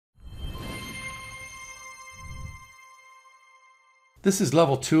This is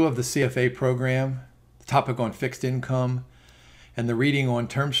level 2 of the CFA program, the topic on fixed income, and the reading on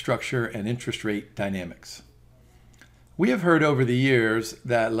term structure and interest rate dynamics. We have heard over the years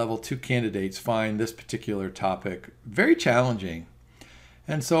that level 2 candidates find this particular topic very challenging.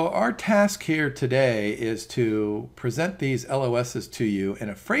 And so our task here today is to present these LOSs to you in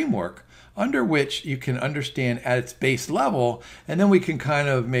a framework under which you can understand at its base level, and then we can kind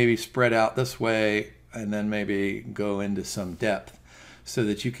of maybe spread out this way and then maybe go into some depth so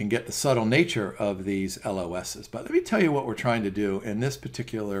that you can get the subtle nature of these LOSs. But let me tell you what we're trying to do in this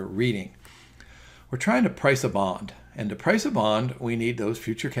particular reading. We're trying to price a bond. And to price a bond, we need those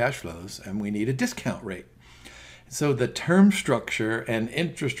future cash flows and we need a discount rate. So the term structure and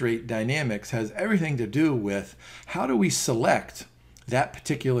interest rate dynamics has everything to do with how do we select that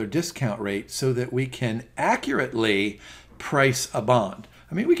particular discount rate so that we can accurately price a bond.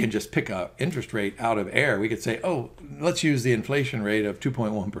 I mean, we can just pick an interest rate out of air. We could say, oh, let's use the inflation rate of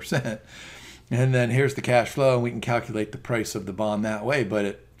 2.1%. And then here's the cash flow, and we can calculate the price of the bond that way, but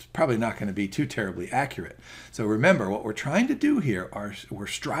it's probably not going to be too terribly accurate. So remember, what we're trying to do here we're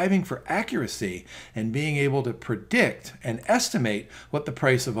striving for accuracy and being able to predict and estimate what the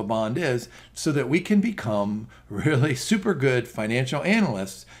price of a bond is so that we can become really super good financial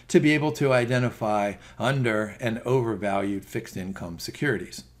analysts to be able to identify under and overvalued fixed income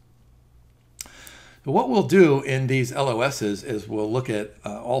securities. What we'll do in these LOSs is we'll look at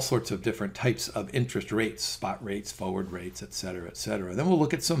all sorts of different types of interest rates, spot rates, forward rates, et cetera, et cetera. Then we'll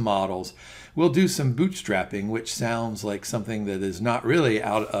look at some models. We'll do some bootstrapping, which sounds like something that is not really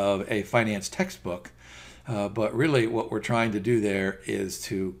out of a finance textbook, but really what we're trying to do there is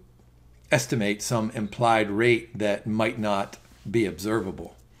to estimate some implied rate that might not be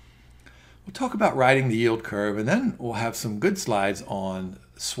observable. We'll talk about riding the yield curve, and then we'll have some good slides on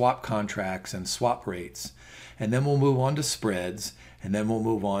swap contracts and swap rates. And then we'll move on to spreads, and then we'll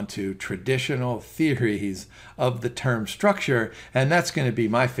move on to traditional theories of the term structure, and that's going to be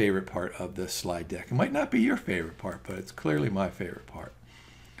my favorite part of this slide deck. It might not be your favorite part, but it's clearly my favorite part.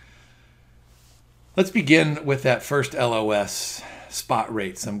 Let's begin with that first LOS, spot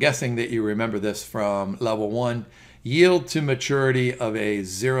rates. I'm guessing that you remember this from level 1. Yield to maturity of a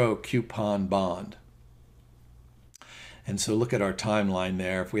zero coupon bond. And so look at our timeline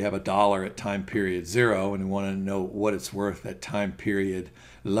there. If we have $1 at time period 0 and we want to know what it's worth at time period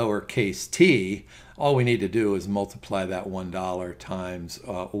lowercase t, all we need to do is multiply that $1 times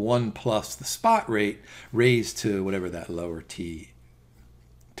 1 plus the spot rate raised to whatever that lower t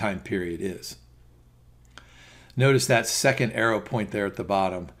time period is. Notice that second arrow point there at the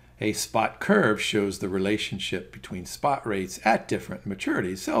bottom. A spot curve shows the relationship between spot rates at different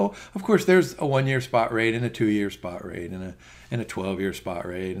maturities. So, of course, there's a 1-year spot rate and a 2-year spot rate and a 12-year spot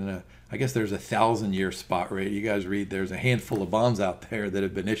rate and I guess there's a 1,000-year spot rate. You guys read there's a handful of bonds out there that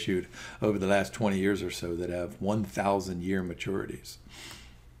have been issued over the last 20 years or so that have 1,000-year maturities.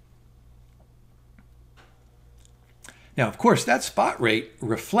 Now, of course, that spot rate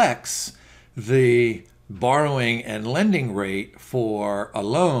reflects the borrowing and lending rate for a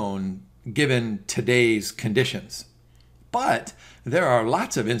loan given today's conditions. But there are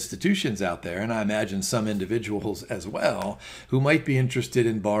lots of institutions out there, and I imagine some individuals as well, who might be interested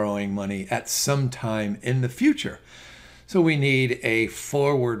in borrowing money at some time in the future. So we need a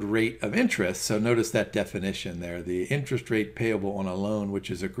forward rate of interest. So notice that definition there, the interest rate payable on a loan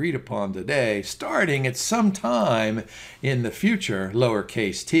which is agreed upon today, starting at some time in the future,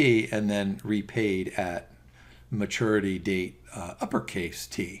 lowercase t, and then repaid at maturity date, uppercase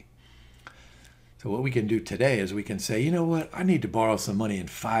t. So what we can do today is we can say, you know what, I need to borrow some money in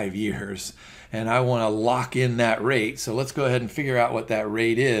 5 years and I want to lock in that rate. So let's go ahead and figure out what that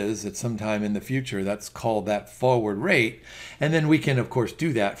rate is at some time in the future. That's called that forward rate. And then we can, of course,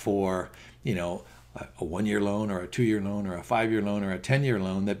 do that for, you know, a 1-year loan or a 2-year loan or a 5-year loan or a 10-year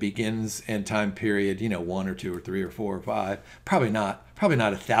loan that begins in time period, you know, 1 or 2 or 3 or 4 or 5. Probably not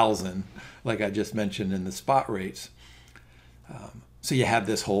 1,000 like I just mentioned in the spot rates. So you have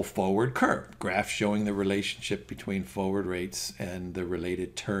this whole forward curve, graph showing the relationship between forward rates and the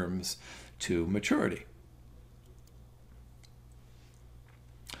related terms to maturity.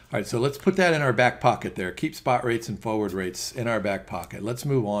 All right, so let's put that in our back pocket there. Keep spot rates and forward rates in our back pocket. Let's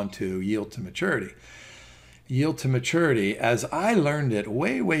move on to yield to maturity. Yield to maturity, as I learned it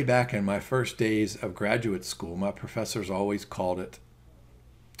way, way back in my first days of graduate school, my professors always called it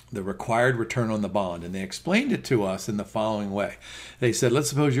the required return on the bond. And they explained it to us in the following way. They said, let's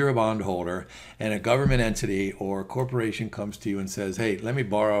suppose you're a bondholder and a government entity or a corporation comes to you and says, hey, let me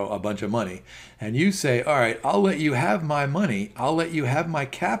borrow a bunch of money. And you say, all right, I'll let you have my money. I'll let you have my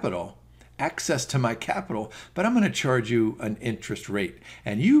capital access to my capital, but I'm going to charge you an interest rate.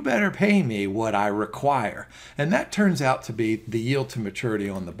 And you better pay me what I require. And that turns out to be the yield to maturity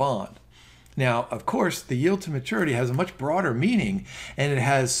on the bond. Now, of course, the yield to maturity has a much broader meaning, and it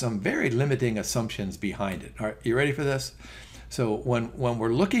has some very limiting assumptions behind it. All right, you ready for this? So when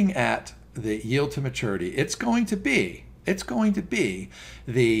we're looking at the yield to maturity, it's going to be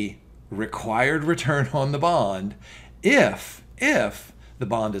the required return on the bond if the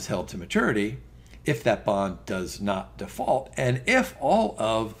bond is held to maturity, if that bond does not default, and if all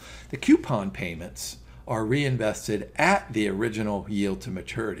of the coupon payments are reinvested at the original yield to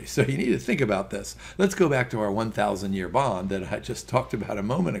maturity. So you need to think about this. Let's go back to our 1,000-year bond that I just talked about a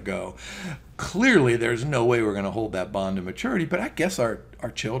moment ago. Clearly, there's no way we're going to hold that bond to maturity, but I guess our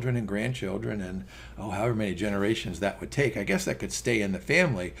children and grandchildren and however many generations that would take, I guess that could stay in the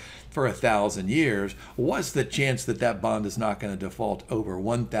family for 1,000 years. What's the chance that that bond is not going to default over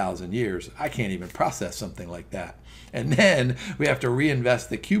 1,000 years? I can't even process something like that. And then we have to reinvest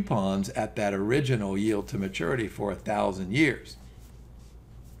the coupons at that original yield to maturity for 1,000 years.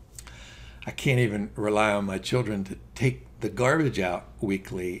 I can't even rely on my children to take the garbage out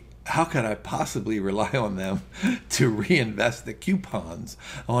weekly. How could I possibly rely on them to reinvest the coupons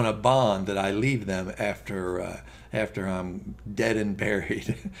on a bond that I leave them after I'm dead and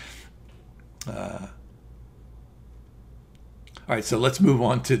buried? All right, so let's move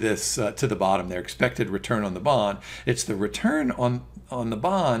on to this, to the bottom there, expected return on the bond. It's the return on the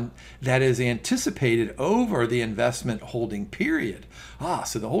bond that is anticipated over the investment holding period.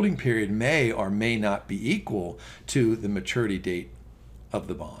 So the holding period may or may not be equal to the maturity date of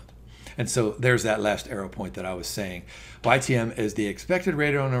the bond. And so there's that last arrow point that I was saying. YTM is the expected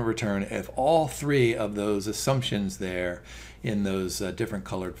rate on a return if all three of those assumptions there in those different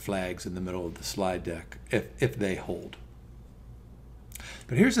colored flags in the middle of the slide deck, if they hold.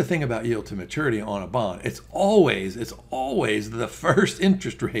 But here's the thing about yield to maturity on a bond. It's always the first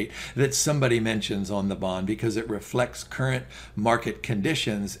interest rate that somebody mentions on the bond because it reflects current market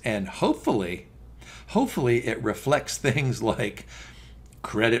conditions, and hopefully it reflects things like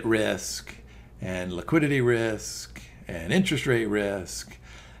credit risk and liquidity risk and interest rate risk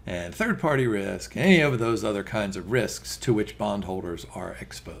and third-party risk, and any of those other kinds of risks to which bondholders are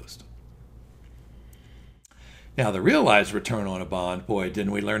exposed. Now, the realized return on a bond, boy,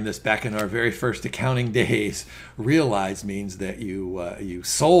 didn't we learn this back in our very first accounting days. Realized means that you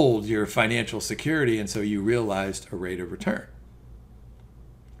sold your financial security, and so you realized a rate of return.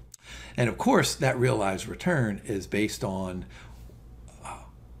 And of course, that realized return is based on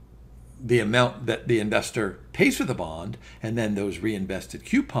the amount that the investor pays for the bond, and then those reinvested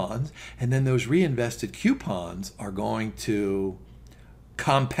coupons, and then those reinvested coupons are going to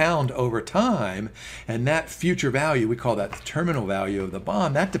compound over time, and that future value, we call that the terminal value of the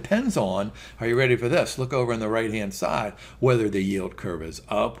bond, that depends on, are you ready for this? Look over on the right-hand side, whether the yield curve is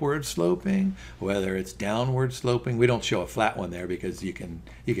upward sloping, whether it's downward sloping. We don't show a flat one there because you can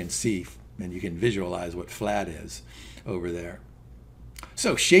see and you can visualize what flat is over there.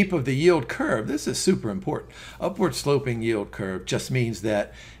 So shape of the yield curve, this is super important. Upward sloping yield curve just means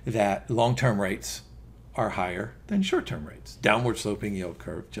that long-term rates are higher than short-term rates. Downward sloping yield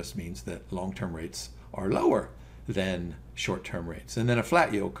curve just means that long-term rates are lower than short-term rates. And then a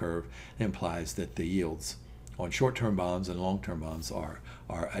flat yield curve implies that the yields on short-term bonds and long-term bonds are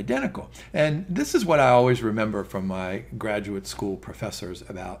identical. And this is what I always remember from my graduate school professors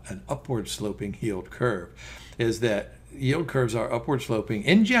about an upward sloping yield curve, is that yield curves are upward sloping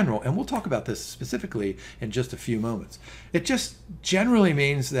in general, and we'll talk about this specifically in just a few moments. It just generally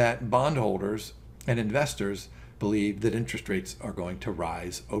means that bondholders and investors believe that interest rates are going to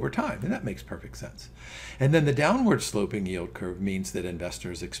rise over time, and that makes perfect sense. And then the downward sloping yield curve means that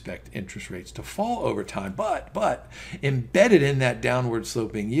investors expect interest rates to fall over time, but embedded in that downward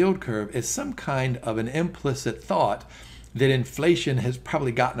sloping yield curve is some kind of an implicit thought that inflation has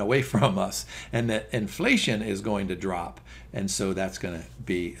probably gotten away from us and that inflation is going to drop, and so that's going to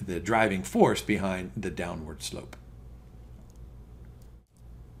be the driving force behind the downward slope.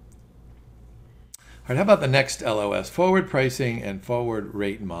 All right, how about the next LOS? Forward pricing and forward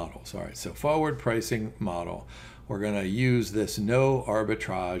rate models. All right, so forward pricing model, we're going to use this no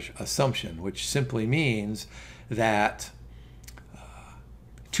arbitrage assumption, which simply means that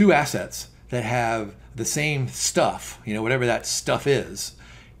two assets that have the same stuff, whatever that stuff is,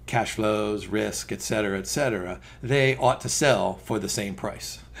 cash flows, risk, et cetera, they ought to sell for the same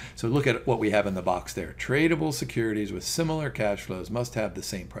price. So look at what we have in the box there. Tradable securities with similar cash flows must have the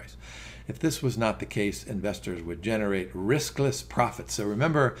same price. If this was not the case, investors would generate riskless profits. So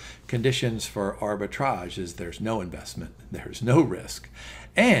remember, conditions for arbitrage is there's no investment, there's no risk,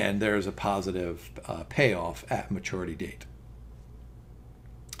 and there's a positive payoff at maturity date.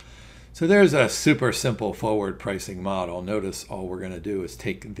 So there's a super simple forward pricing model. Notice all we're going to do is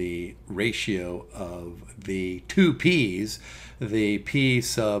take the ratio of the two P's, the P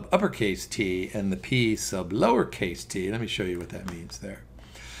sub uppercase T and the P sub lowercase t. Let me show you what that means there.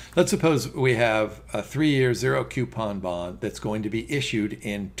 Let's suppose we have a 3-year zero coupon bond that's going to be issued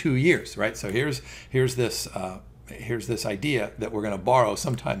in 2 years, right? So here's this idea that we're going to borrow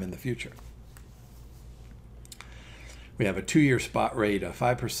sometime in the future. We have a 2-year spot rate of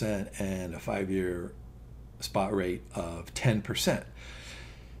 5% and a 5-year spot rate of 10%.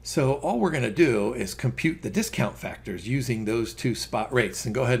 So all we're going to do is compute the discount factors using those two spot rates.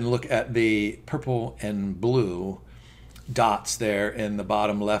 And go ahead and look at the purple and blue dots there in the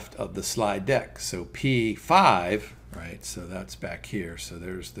bottom left of the slide deck. So P5, right, so that's back here. So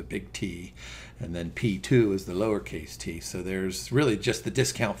there's the big T. And then P2 is the lowercase t. So there's really just the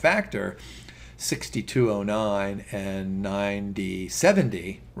discount factor, 6209 and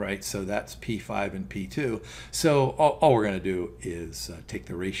 9070, right? So that's P5 and P2. So all we're going to do is take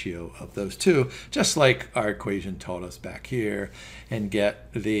the ratio of those two, just like our equation told us back here, and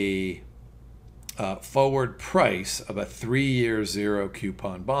get the forward price of a 3-year zero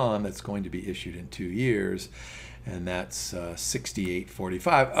coupon bond that's going to be issued in 2 years, and that's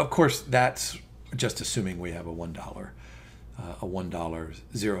 68.45. Of course, that's just assuming we have a $1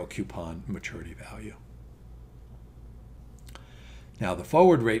 zero coupon maturity value. Now the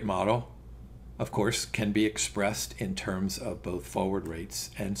forward rate model, of course, can be expressed in terms of both forward rates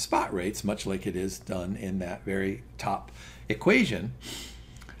and spot rates, much like it is done in that very top equation.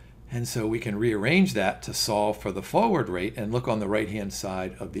 And so we can rearrange that to solve for the forward rate, and look on the right-hand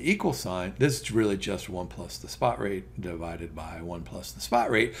side of the equal sign. This is really just 1 plus the spot rate divided by 1 plus the spot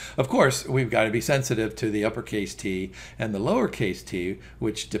rate. Of course, we've got to be sensitive to the uppercase T and the lowercase t,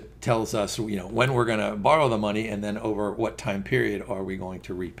 which tells us, when we're going to borrow the money and then over what time period are we going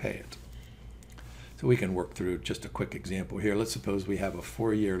to repay it. So we can work through just a quick example here. Let's suppose we have a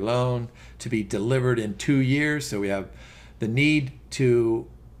 4-year loan to be delivered in 2 years. So we have the need to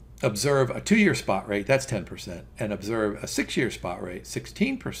observe a 2-year spot rate, that's 10%, and observe a 6-year spot rate,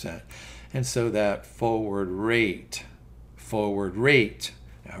 16%. And so that forward rate,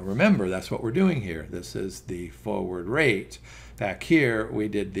 now remember, that's what we're doing here. This is the forward rate. Back here, we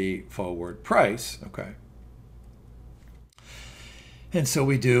did the forward price, okay? And so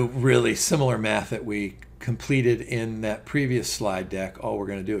we do really similar math that we completed in that previous slide deck. All we're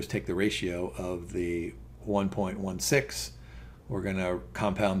going to do is take the ratio of the 1.16, we're going to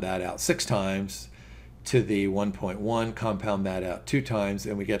compound that out 6 times, to the 1.1, compound that out 2 times,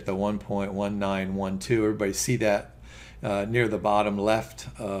 and we get the 1.1912. Everybody see that near the bottom left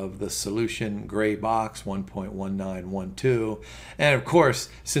of the solution gray box, 1.1912. And of course,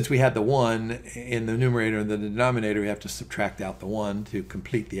 since we had the 1 in the numerator and the denominator, we have to subtract out the 1 to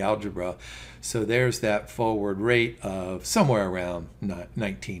complete the algebra. So there's that forward rate of somewhere around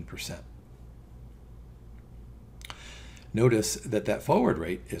 19%. Notice that that forward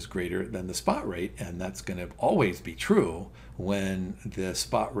rate is greater than the spot rate, and that's going to always be true when the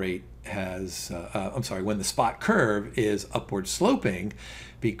spot rate has, when the spot curve is upward sloping,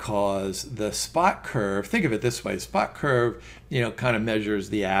 because the spot curve, think of it this way, spot curve, kind of measures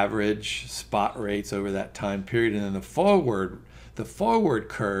the average spot rates over that time period, and then the forward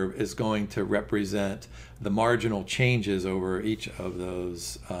curve is going to represent the marginal changes over each of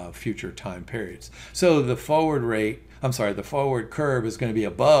those future time periods. So the forward curve is going to be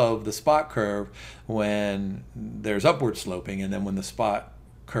above the spot curve when there's upward sloping, and then when the spot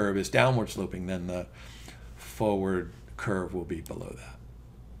curve is downward sloping, then the forward curve will be below that.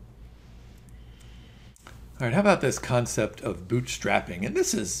 All right, how about this concept of bootstrapping? And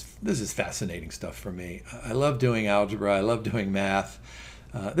this is fascinating stuff for me. I love doing algebra. I love doing math.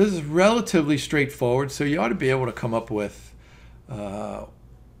 This is relatively straightforward, so you ought to be able to come up with an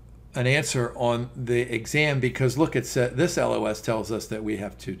answer on the exam, because look, this LOS tells us that we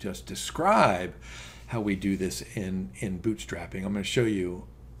have to just describe how we do this in bootstrapping. I'm going to show you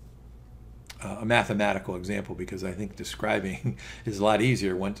a mathematical example, because I think describing is a lot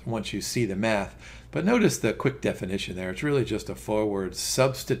easier once you see the math. But notice the quick definition there. It's really just a forward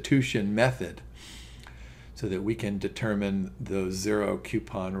substitution method so that we can determine those zero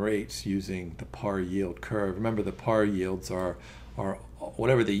coupon rates using the par yield curve. Remember, the par yields are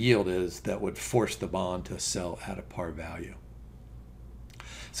whatever the yield is that would force the bond to sell at a par value.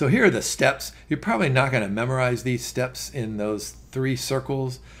 So here are the steps. You're probably not going to memorize these steps in those 3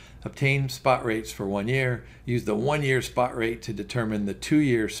 circles, obtain spot rates for 1 year, use the 1 year spot rate to determine the 2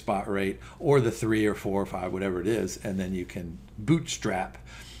 year spot rate, or the 3 or 4 or 5, whatever it is, and then you can bootstrap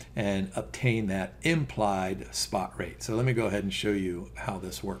and obtain that implied spot rate. So let me go ahead and show you how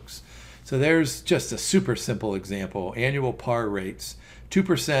this works. So there's just a super simple example. Annual par rates,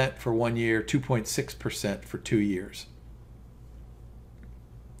 2% for 1 year, 2.6% for 2 years.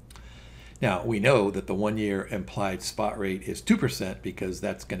 Now, we know that the 1 year implied spot rate is 2% because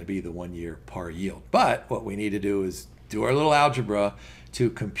that's going to be the 1 year par yield. But what we need to do is do our little algebra to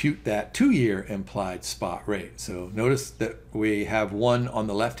compute that 2 year implied spot rate. So notice that we have 1 on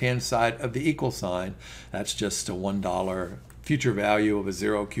the left-hand side of the equal sign. That's just a $1 future value of a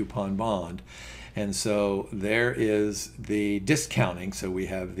 0 coupon bond. And so there is the discounting. So we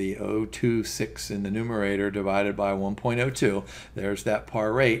have the 0.26 in the numerator divided by 1.02. There's that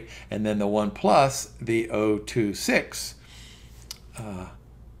par rate. And then the 1 plus the 0.26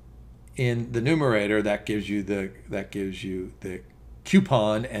 in the numerator, that gives you the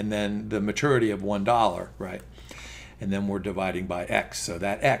coupon and then the maturity of $1, right? And then we're dividing by x. So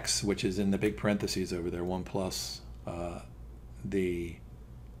that x, which is in the big parentheses over there, 1 plus the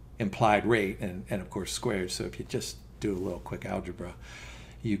implied rate, and of course squared. So if you just do a little quick algebra,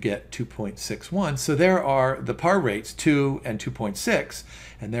 you get 2.61. So there are the par rates, 2 and 2.6,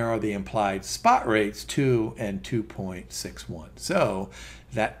 and there are the implied spot rates, 2 and 2.61. So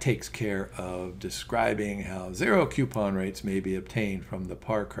that takes care of describing how 0 coupon rates may be obtained from the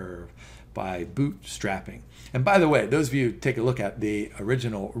par curve by bootstrapping. And by the way, those of you who take a look at the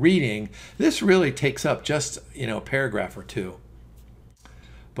original reading, this really takes up just a paragraph or two.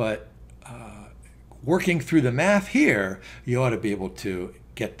 But working through the math here, you ought to be able to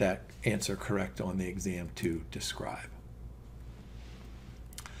get that answer correct on the exam to describe.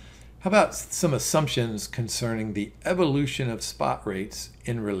 How about some assumptions concerning the evolution of spot rates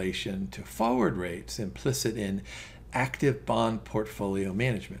in relation to forward rates implicit in active bond portfolio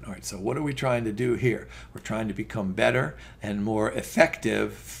management? All right, so what are we trying to do here? We're trying to become better and more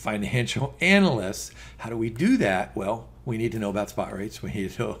effective financial analysts. How do we do that? Well, we need to know about spot rates. We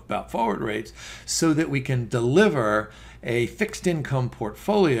need to know about forward rates so that we can deliver a fixed income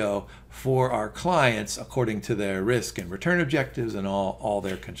portfolio for our clients according to their risk and return objectives and all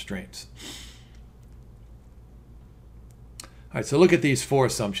their constraints. All right, so look at these 4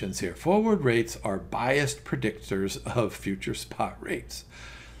 assumptions here. Forward rates are biased predictors of future spot rates.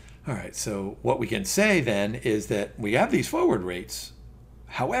 All right, so what we can say then is that we have these forward rates.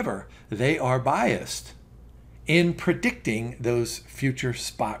 However, they are biased in predicting those future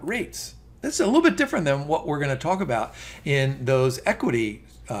spot rates. This is a little bit different than what we're going to talk about in those equity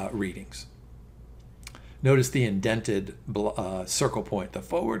readings. Notice the indented circle point. The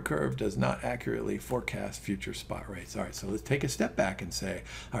forward curve does not accurately forecast future spot rates. All right, so let's take a step back and say,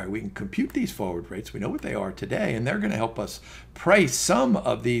 all right, we can compute these forward rates. We know what they are today, and they're going to help us price some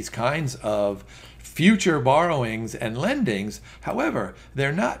of these kinds of future borrowings and lendings. However,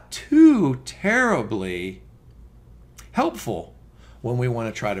 they're not too terribly helpful when we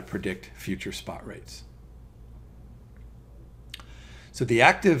want to try to predict future spot rates. So the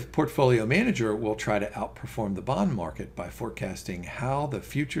active portfolio manager will try to outperform the bond market by forecasting how the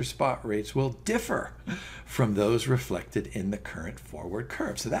future spot rates will differ from those reflected in the current forward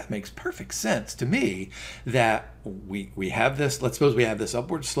curve. So that makes perfect sense to me that we have this, let's suppose we have this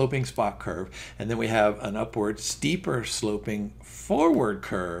upward sloping spot curve, and then we have an upward steeper sloping forward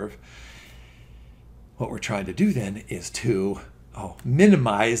curve. What we're trying to do then is to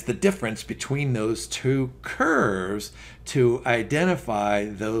minimize the difference between those two curves to identify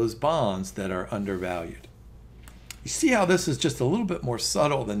those bonds that are undervalued. You see how this is just a little bit more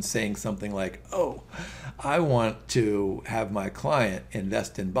subtle than saying something like, oh, I want to have my client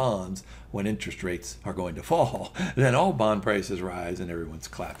invest in bonds when interest rates are going to fall. Then all bond prices rise and everyone's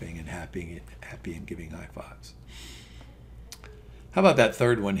clapping and happy and giving high fives. How about that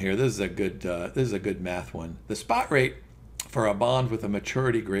third one here? This is a good math one. The spot rate for a bond with a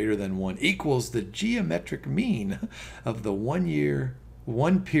maturity greater than 1 equals the geometric mean of the 1 year,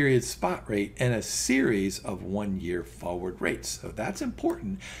 1 period spot rate and a series of 1 year forward rates. So that's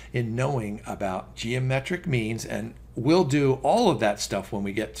important in knowing about geometric means, and we'll do all of that stuff when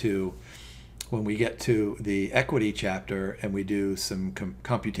we get to the equity chapter and we do some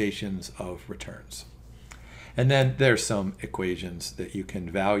computations of returns. And then there's some equations that you can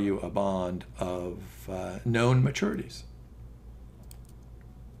value a bond of known maturities.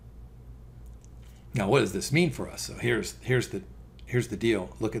 Now, what does this mean for us? So here's the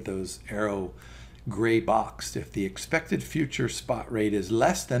deal. Look at those arrow gray box. If the expected future spot rate is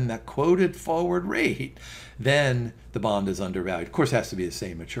less than the quoted forward rate, then the bond is undervalued. Of course, it has to be the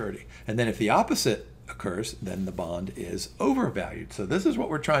same maturity. And then if the opposite occurs, then the bond is overvalued. So this is what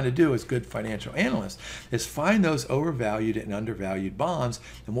we're trying to do as good financial analysts, is find those overvalued and undervalued bonds.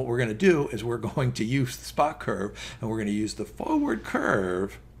 And what we're going to do is we're going to use the spot curve, and we're going to use the forward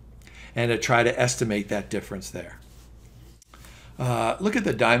curve and to try to estimate that difference there. Look at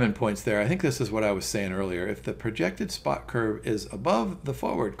the diamond points there. I think this is what I was saying earlier. If the projected spot curve is above the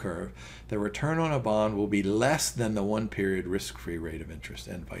forward curve, the return on a bond will be less than the 1-period risk-free rate of interest,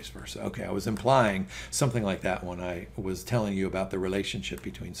 and vice versa. Okay, I was implying something like that when I was telling you about the relationship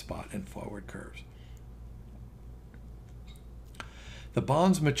between spot and forward curves. The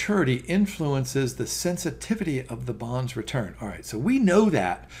bond's maturity influences the sensitivity of the bond's return. All right, so we know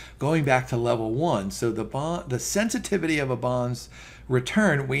that going back to level 1. So the sensitivity of a bond's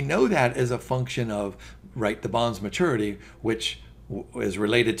return, we know that is a function of, right, the bond's maturity, which is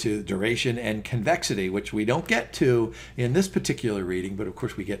related to duration and convexity, which we don't get to in this particular reading, but of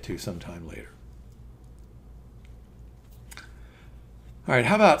course we get to sometime later. All right,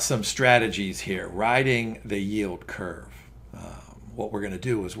 how about some strategies here? Riding the yield curve. What we're going to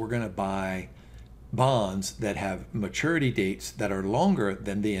do is we're going to buy bonds that have maturity dates that are longer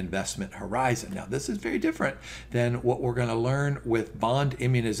than the investment horizon. Now, this is very different than what we're going to learn with bond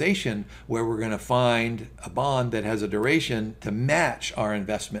immunization, where we're going to find a bond that has a duration to match our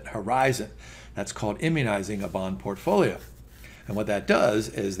investment horizon. That's called immunizing a bond portfolio. And what that does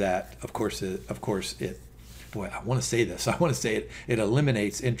is that, of course, boy, I want to say this. I want to say it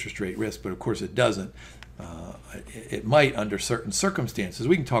eliminates interest rate risk, but of course it doesn't. It might under certain circumstances.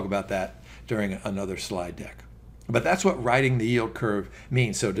 We can talk about that during another slide deck. But that's what riding the yield curve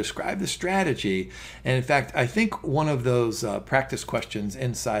means. So describe the strategy. And in fact, I think one of those practice questions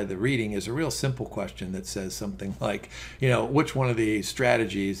inside the reading is a real simple question that says something like, which one of these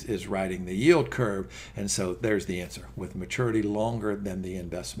strategies is riding the yield curve? And so there's the answer, with maturity longer than the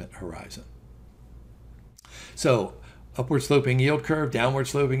investment horizon. So upward sloping yield curve, downward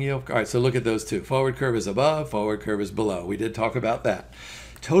sloping yield curve. All right, so look at those two. Forward curve is above, forward curve is below. We did talk about that.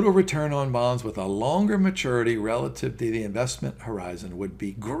 Total return on bonds with a longer maturity relative to the investment horizon would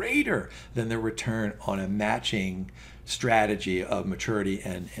be greater than the return on a matching strategy of maturity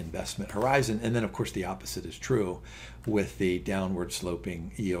and investment horizon. And then, of course, the opposite is true with the downward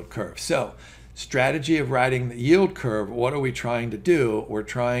sloping yield curve. So, strategy of riding the yield curve, what are we trying to do? We're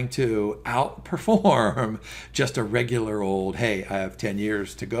trying to outperform just a regular old, hey, I have 10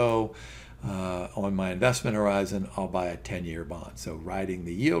 years to go on my investment horizon, I'll buy a 10-year bond. So riding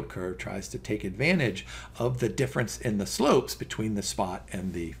the yield curve tries to take advantage of the difference in the slopes between the spot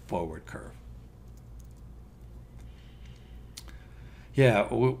and the forward curve.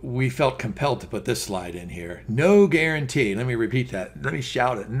 Yeah, we felt compelled to put this slide in here. No guarantee, let me repeat that, let me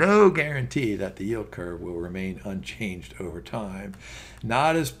shout it, no guarantee that the yield curve will remain unchanged over time.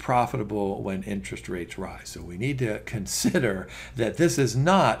 Not as profitable when interest rates rise. So we need to consider that this is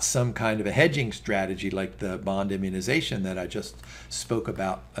not some kind of a hedging strategy like the bond immunization that I just spoke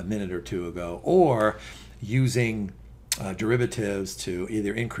about a minute or two ago, or using derivatives to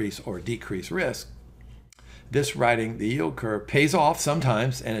either increase or decrease risk. This riding the yield curve pays off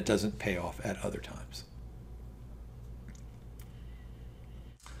sometimes, and it doesn't pay off at other times.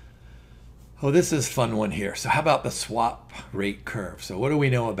 Oh, this is a fun one here. So how about the swap rate curve? So what do we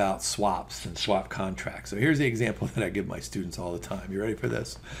know about swaps and swap contracts? So here's the example that I give my students all the time. You ready for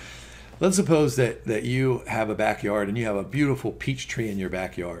this? Let's suppose that you have a backyard and you have a beautiful peach tree in your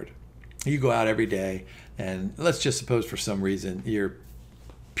backyard. You go out every day, and let's just suppose for some reason your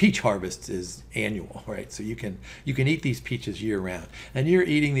peach harvest is annual, right? So you can eat these peaches year round, and you're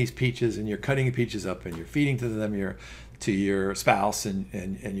eating these peaches and you're cutting the peaches up and you're feeding them to your spouse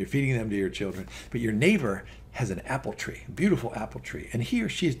and you're feeding them to your children. But your neighbor has an apple tree, a beautiful apple tree, and he or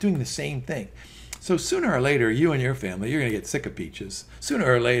she is doing the same thing. So sooner or later, you and your family, you're going to get sick of peaches. Sooner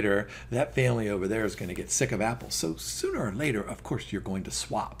or later, that family over there is going to get sick of apples. So sooner or later, of course, you're going to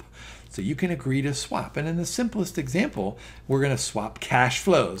swap. So you can agree to swap. And in the simplest example, we're going to swap cash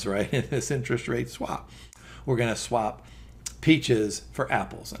flows, right? In this interest rate swap. We're going to swap peaches for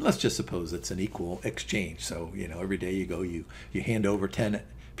apples. And let's just suppose it's an equal exchange. So, every day you go, you hand over 10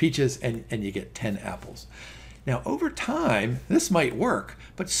 peaches and you get 10 apples. Now, over time, this might work,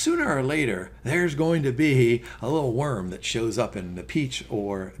 but sooner or later, there's going to be a little worm that shows up in the peach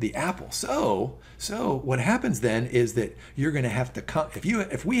or the apple. So what happens then is that you're going to have to,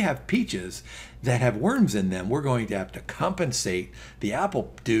 if we have peaches that have worms in them, we're going to have to compensate the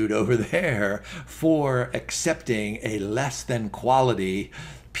apple dude over there for accepting a less than quality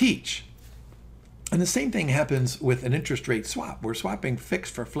peach. And the same thing happens with an interest rate swap. We're swapping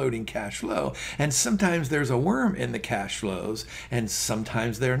fixed for floating cash flow. And sometimes there's a worm in the cash flows, and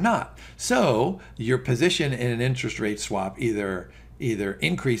sometimes they're not. So your position in an interest rate swap either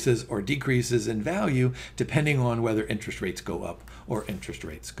increases or decreases in value depending on whether interest rates go up or interest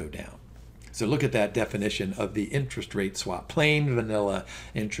rates go down. So look at that definition of the interest rate swap. Plain vanilla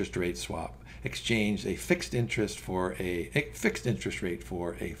interest rate swap. Exchange a fixed interest rate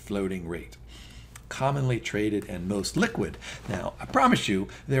for a floating rate. Commonly traded and most liquid. Now, I promise you,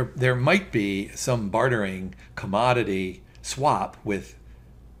 there might be some bartering commodity swap with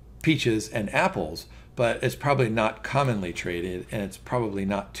peaches and apples, but it's probably not commonly traded and it's probably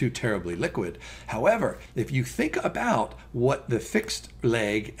not too terribly liquid. However, if you think about what the fixed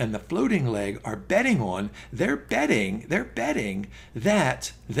leg and the floating leg are betting on, they're betting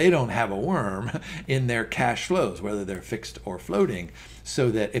that they don't have a worm in their cash flows, whether they're fixed or floating,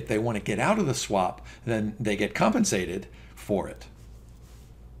 so that if they want to get out of the swap, then they get compensated for it.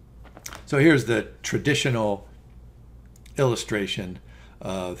 So here's the traditional illustration.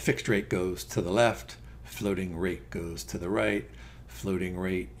 Fixed rate goes to the left, floating rate goes to the right. Floating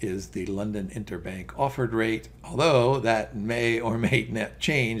rate is the London Interbank offered rate, although that may or may not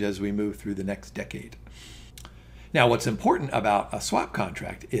change as we move through the next decade. Now, what's important about a swap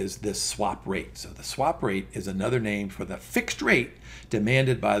contract is this swap rate. So the swap rate is another name for the fixed rate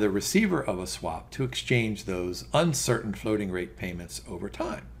demanded by the receiver of a swap to exchange those uncertain floating rate payments over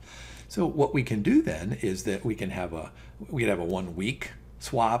time. So what we can do then is that we could have a 1 week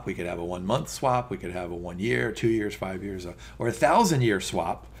swap, we could have a 1 month swap, we could have a 1 year, 2 years, 5 years, or a 1,000-year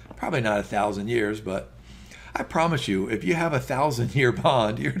swap. Probably not 1,000 years, but I promise you, if you have a 1,000-year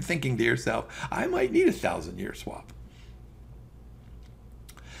bond, you're thinking to yourself, I might need a 1,000-year swap.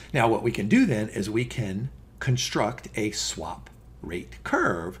 Now, what we can do then is we can construct a swap rate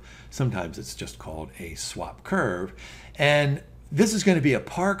curve. Sometimes it's just called a swap curve. And this is going to be a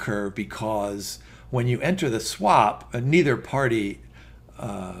par curve because when you enter the swap, neither party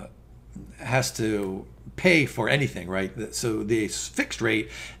has to pay for anything, right? So the fixed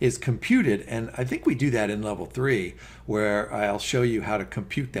rate is computed, and I think we do that in level 3, where I'll show you how to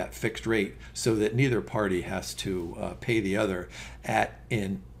compute that fixed rate so that neither party has to pay the other at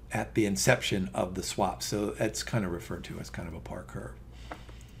the inception of the swap. So that's kind of referred to as kind of a par curve.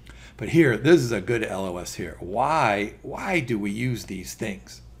 But here, this is a good LOS here. Why do we use these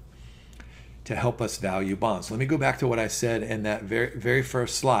things to help us value bonds? Let me go back to what I said in that very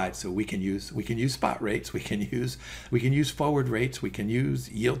first slide. So we can use spot rates, we can use forward rates, we can use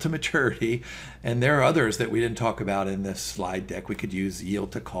yield to maturity, and there are others that we didn't talk about in this slide deck. We could use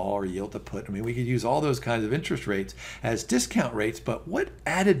yield to call or yield to put. I mean, we could use all those kinds of interest rates as discount rates, but what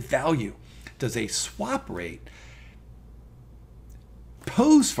added value does a swap rate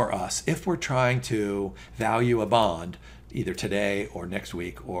pose for us if we're trying to value a bond either today or next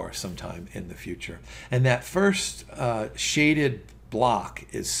week or sometime in the future? And that first shaded block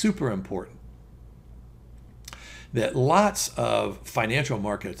is super important. That lots of financial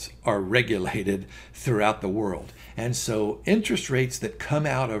markets are regulated throughout the world. And so interest rates that come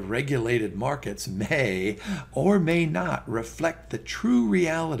out of regulated markets may or may not reflect the true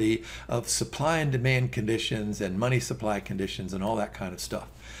reality of supply and demand conditions and money supply conditions and all that kind of stuff.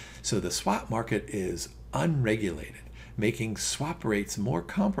 So the swap market is unregulated, making swap rates more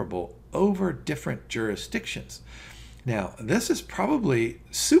comparable over different jurisdictions. Now, this is probably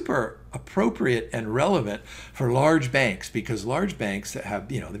super appropriate and relevant for large banks, because large banks that have,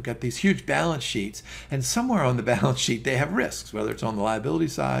 they've got these huge balance sheets, and somewhere on the balance sheet they have risks, whether it's on the liability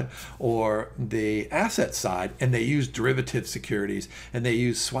side or the asset side, and they use derivative securities and they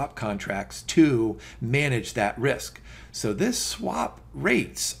use swap contracts to manage that risk. So this swap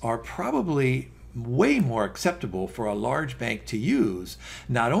rates are probably way more acceptable for a large bank to use,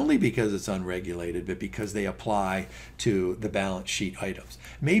 not only because it's unregulated, but because they apply to the balance sheet items.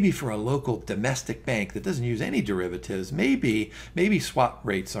 Maybe for a local domestic bank that doesn't use any derivatives, maybe swap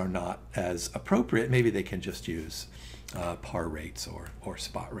rates are not as appropriate. Maybe they can just use par rates or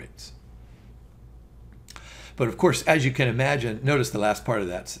spot rates. But of course, as you can imagine, notice the last part of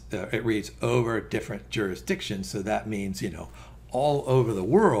that, it reads over different jurisdictions. So that means, all over the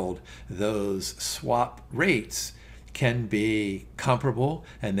world, those swap rates can be comparable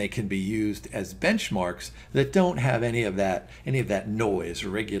and they can be used as benchmarks that don't have any of that noise,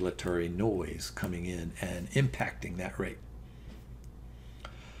 regulatory noise coming in and impacting that rate.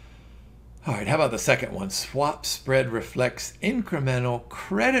 All right, how about the second one? Swap spread reflects incremental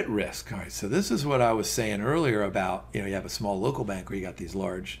credit risk. All right, so this is what I was saying earlier about, you have a small local bank where you got these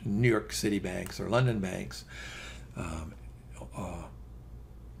large New York City banks or London banks.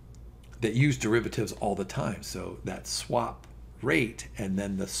 that use derivatives all the time. So that swap rate and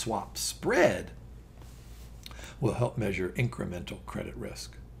then the swap spread will help measure incremental credit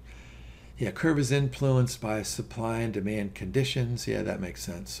risk. Yeah, curve is influenced by supply and demand conditions. Yeah, that makes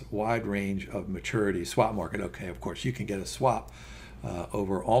sense. Wide range of maturity. Swap market. Okay, of course, you can get a swap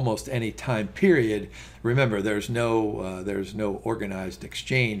over almost any time period. Remember, there's no organized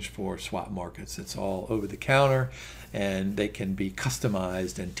exchange for swap markets. It's all over the counter, and they can be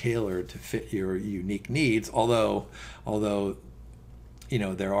customized and tailored to fit your unique needs. Although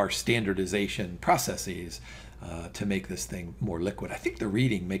there are standardization processes to make this thing more liquid. I think the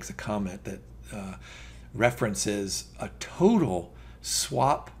reading makes a comment that references a total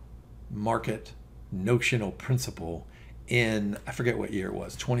swap market notional principal in, I forget what year it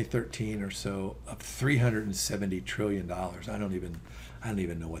was, 2013 or so, of $370 trillion. I don't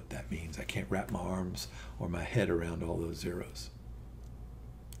even know what that means. I can't wrap my arms or my head around all those zeros.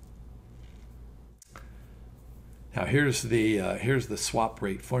 Now here's the swap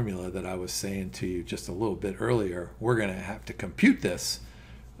rate formula that I was saying to you just a little bit earlier. We're going to have to compute this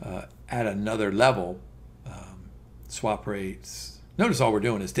at another level. Swap rates. Notice all we're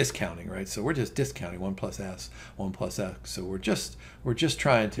doing is discounting, right? So we're just discounting 1 plus S, 1 plus X. So we're just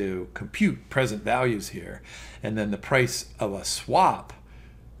trying to compute present values here, and then the price of a swap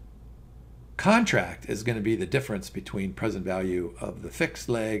contract is going to be the difference between present value of the fixed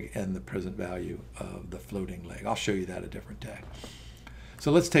leg and the present value of the floating leg. I'll show you that a different day.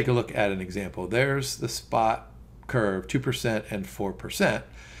 So let's take a look at an example. There's the spot curve, 2% and 4%.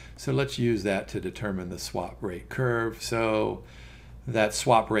 So let's use that to determine the swap rate curve. So that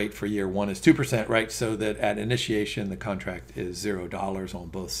swap rate for year 1 is 2%, right? So that at initiation, the contract is $0 on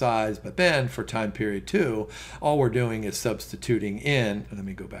both sides. But then for time period 2, all we're doing is substituting in, let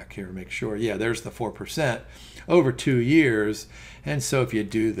me go back here and make sure. Yeah, there's the 4% over 2 years. And so if you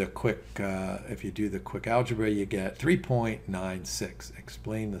do the quick algebra, you get 3.96.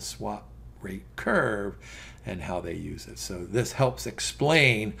 Explain the swap rate curve and how they use it. So this helps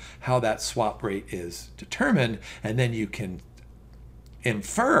explain how that swap rate is determined, and then you can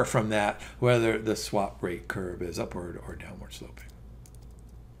infer from that whether the swap rate curve is upward or downward sloping.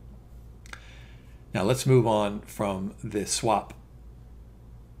 Now let's move on from the swap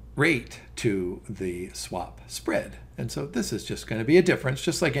rate to the swap spread. And so this is just going to be a difference,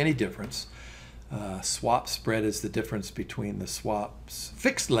 just like any difference. Swap spread is the difference between the swap's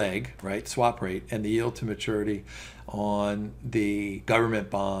fixed leg, right, swap rate, and the yield to maturity on the government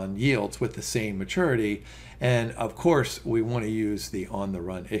bond yields with the same maturity. And of course, we want to use the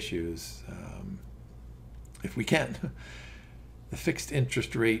on-the-run issues if we can. The fixed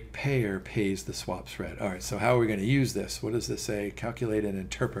interest rate payer pays the swap spread. All right, so how are we going to use this? What does this say? Calculate and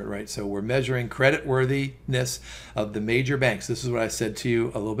interpret, right? So we're measuring creditworthiness of the major banks. This is what I said to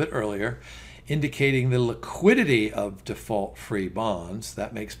you a little bit earlier, indicating the liquidity of default-free bonds.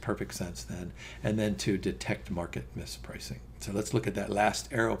 That makes perfect sense then. And then to detect market mispricing. So let's look at that last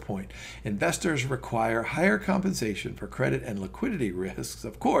arrow point. Investors require higher compensation for credit and liquidity risks,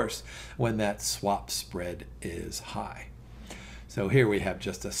 of course, when that swap spread is high. So here we have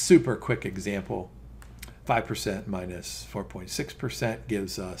just a super quick example. 5% minus 4.6%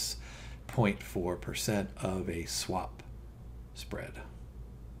 gives us 0.4% of a swap spread.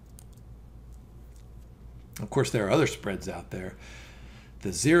 Of course, there are other spreads out there.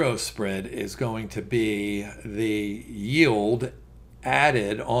 The zero spread is going to be the yield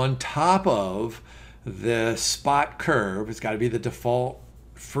added on top of the spot curve. It's got to be the default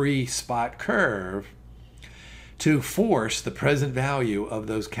free spot curve to force the present value of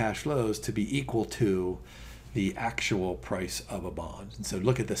those cash flows to be equal to the actual price of a bond. And so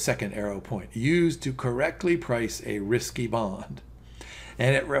look at the second arrow point. Used to correctly price a risky bond.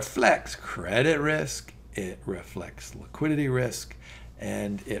 And it reflects credit risk, it reflects liquidity risk,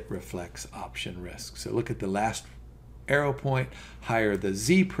 and it reflects option risk. So look at the last arrow point. Higher the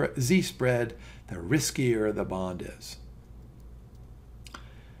Z spread, the riskier the bond is.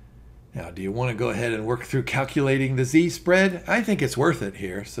 Now, do you want to go ahead and work through calculating the Z spread? I think it's worth it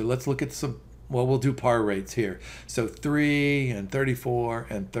here. So let's look at some, well, we'll do par rates here. So 3 and 34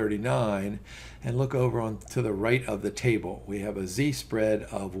 and 39. And look over on to the right of the table. We have a Z spread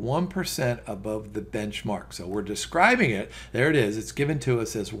of 1% above the benchmark. So we're describing it. There it is. It's given to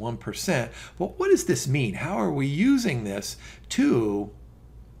us as 1%. Well, what does this mean? How are we using this to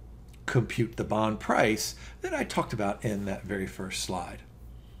compute the bond price that I talked about in that very first slide?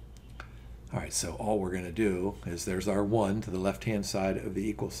 All right, so all we're going to do is there's our 1 to the left-hand side of the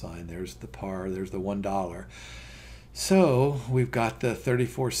equal sign. There's the par, there's the $1. So we've got the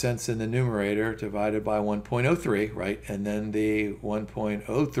 34 cents in the numerator divided by 1.03, right? And then the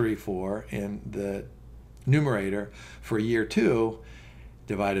 1.034 in the numerator for year 2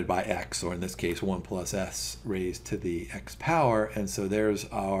 divided by x, or in this case 1 plus s raised to the x power. And so there's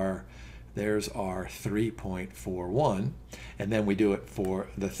our 3.41, and then we do it for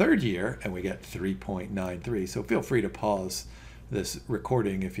the 3rd year and we get 3.93. So feel free to pause this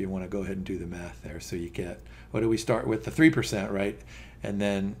recording if you want to go ahead and do the math there. So you get, what do we start with? The 3%, right? And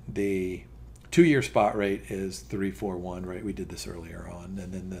then the 2-year spot rate is 3.41, right? We did this earlier on.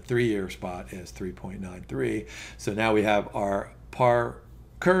 And then the 3-year spot is 3.93. So now we have our par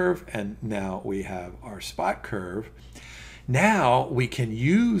curve, and now we have our spot curve. Now we can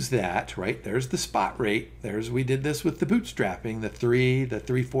use that, right? There's the spot rate. We did this with the bootstrapping, the 3, the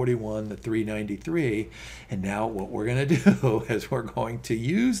 341, the 393. And now what we're going to do is we're going to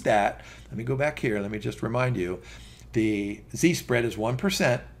use that. Let me go back here. Let me just remind you. The z-spread is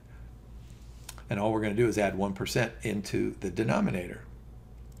 1%. And all we're going to do is add 1% into the denominator.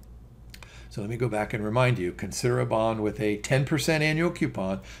 So let me go back and remind you. Consider a bond with a 10% annual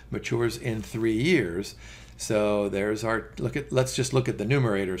coupon, matures in 3 years. So there's our, let's just look at the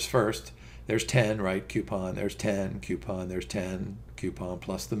numerators first. There's 10, right? Coupon, there's 10, coupon, there's 10, coupon,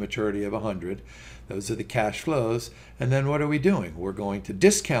 plus the maturity of 100. Those are the cash flows. And then what are we doing? We're going to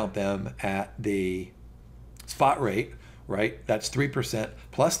discount them at the spot rate, right? That's 3%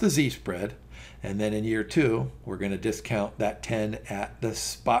 plus the z-spread. And then in year 2, we're going to discount that 10 at the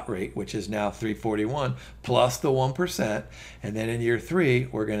spot rate, which is now 341, plus the 1%. And then in year 3,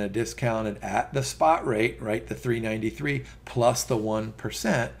 we're going to discount it at the spot rate, right, the 393, plus the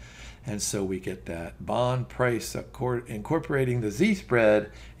 1%. And so we get that bond price incorporating the z-spread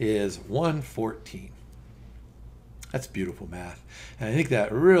is 114. That's beautiful math. And I think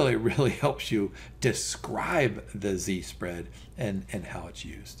that really, really helps you describe the z-spread and how it's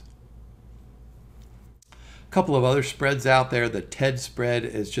used. Couple of other spreads out there. The TED spread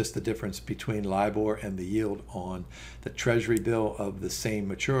is just the difference between LIBOR and the yield on the treasury bill of the same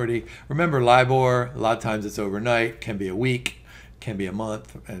maturity. Remember, LIBOR, a lot of times it's overnight, can be a week, can be a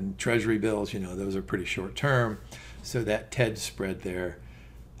month, and treasury bills, you know, those are pretty short term. So that TED spread there,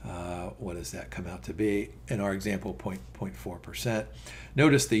 what does that come out to be? In our example, 0.4%.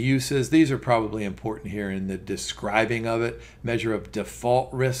 Notice the uses. These are probably important here in the describing of it. Measure of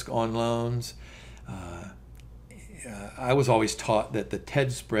default risk on loans. I was always taught that the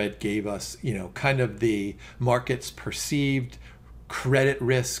TED spread gave us, you know, kind of the market's perceived credit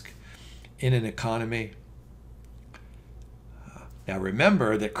risk in an economy. Now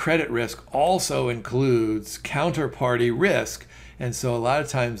remember that credit risk also includes counterparty risk, and so a lot of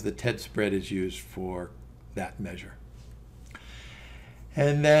times the TED spread is used for that measure.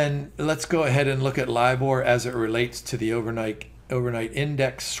 And then let's go ahead and look at LIBOR as it relates to the overnight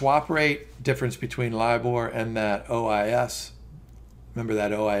index swap rate, difference between LIBOR and that OIS. Remember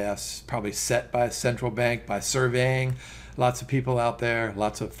that OIS probably set by a central bank, by surveying lots of people out there,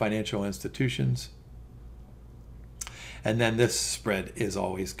 lots of financial institutions. And then this spread is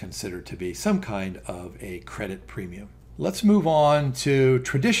always considered to be some kind of a credit premium. Let's move on to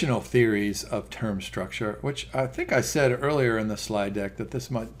traditional theories of term structure, which I think I said earlier in the slide deck that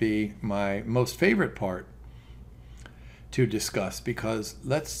this might be my most favorite part to discuss, because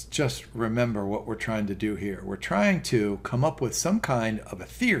let's just remember what we're trying to do here. We're trying to come up with some kind of a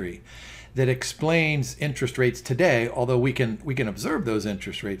theory that explains interest rates today, although we can observe those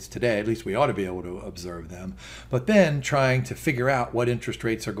interest rates today, at least we ought to be able to observe them, but then trying to figure out what interest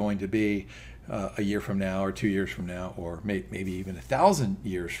rates are going to be a year from now, or 2 years from now, or maybe even 1,000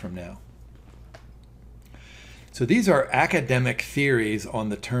 years from now. So these are academic theories on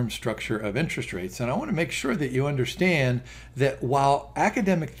the term structure of interest rates. And I want to make sure that you understand that while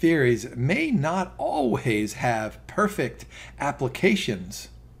academic theories may not always have perfect applications,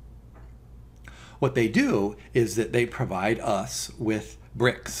 what they do is that they provide us with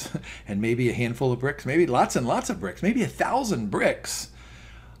bricks, and maybe a handful of bricks, maybe lots and lots of bricks, maybe 1,000 bricks,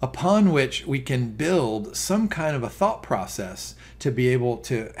 upon which we can build some kind of a thought process to be able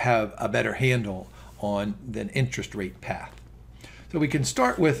to have a better handle on an interest rate path. So we can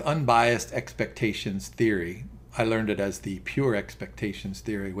start with unbiased expectations theory. I learned it as the pure expectations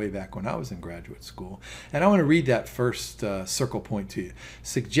theory way back when I was in graduate school. And I want to read that first circle point to you.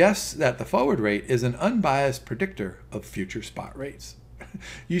 Suggests that the forward rate is an unbiased predictor of future spot rates.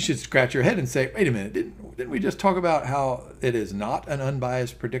 You should scratch your head and say, wait a minute, didn't we just talk about how it is not an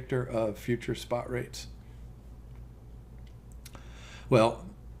unbiased predictor of future spot rates? Well,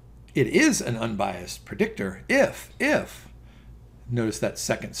 it is an unbiased predictor if, notice that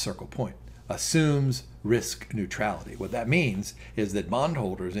second circle point, assumes risk neutrality. What that means is that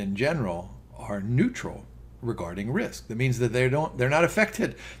bondholders in general are neutral regarding risk. That means that they're not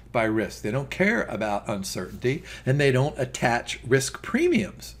affected by risk. They don't care about uncertainty, and they don't attach risk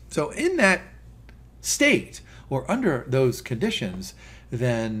premiums. So in that state, or under those conditions,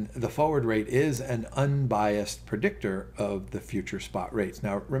 then the forward rate is an unbiased predictor of the future spot rates.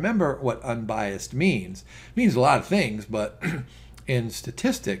 Now, remember what unbiased means. It means a lot of things, but in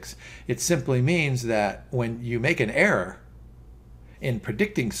statistics, it simply means that when you make an error in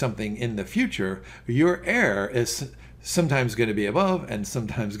predicting something in the future, your error is sometimes going to be above and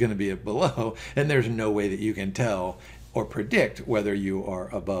sometimes going to be below, and there's no way that you can tell or predict whether you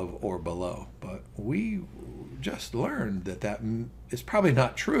are above or below. But we just learned that that is probably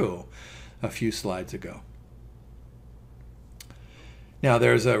not true a few slides ago. Now,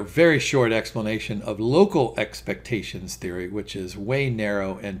 there's a very short explanation of local expectations theory, which is way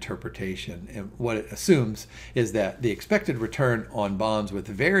narrow interpretation. And what it assumes is that the expected return on bonds with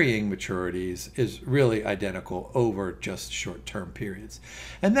varying maturities is really identical over just short-term periods.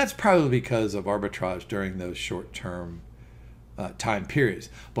 And that's probably because of arbitrage during those short-term time periods.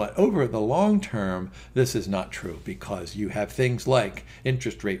 But over the long term, this is not true, because you have things like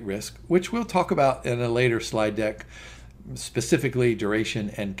interest rate risk, which we'll talk about in a later slide deck, specifically duration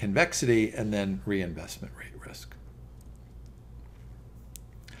and convexity, and then reinvestment rate risk.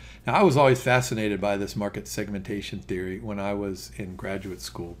 Now, I was always fascinated by this market segmentation theory when I was in graduate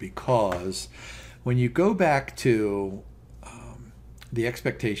school, because when you go back to the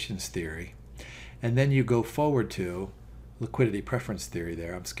expectations theory, and then you go forward to liquidity preference theory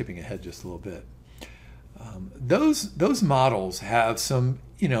there, I'm skipping ahead just a little bit, those models have some,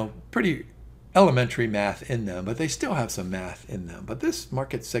 pretty elementary math in them, but they still have some math in them. But this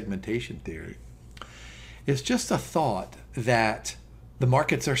market segmentation theory is just a thought that the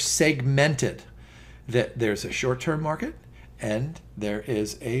markets are segmented, that there's a short-term market and there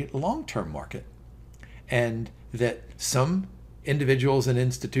is a long-term market, and that some individuals and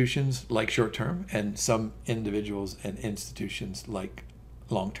institutions like short-term and some individuals and institutions like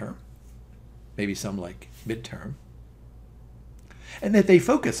long-term, maybe some like mid-term, and that they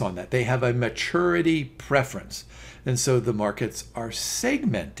focus on that. They have a maturity preference. And so the markets are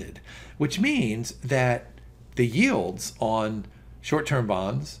segmented, which means that the yields on short-term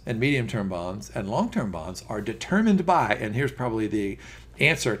bonds and medium-term bonds and long-term bonds are determined by, and here's probably the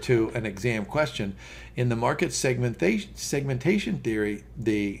answer to an exam question, in the market segmentation theory,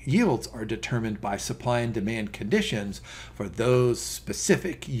 the yields are determined by supply and demand conditions for those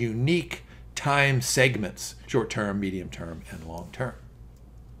specific, unique time segments, short-term, medium-term, and long-term.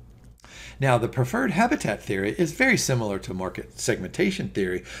 Now, the preferred habitat theory is very similar to market segmentation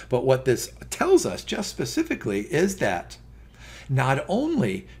theory, but what this tells us just specifically is that not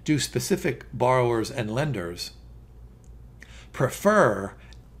only do specific borrowers and lenders prefer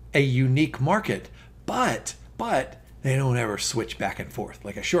a unique market, but they don't ever switch back and forth.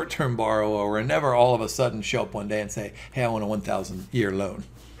 Like a short-term borrower will never all of a sudden show up one day and say, hey, I want a 1,000-year loan.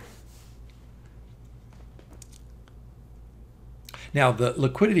 Now, the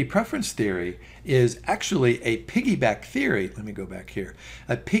liquidity preference theory is actually a piggyback theory. Let me go back here.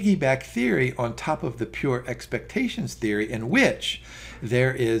 A piggyback theory on top of the pure expectations theory, in which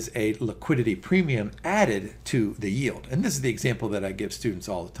there is a liquidity premium added to the yield. And this is the example that I give students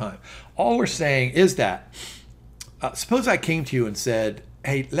all the time. All we're saying is that, suppose I came to you and said,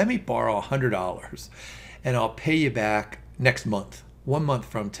 hey, let me borrow $100 and I'll pay you back next month. 1 month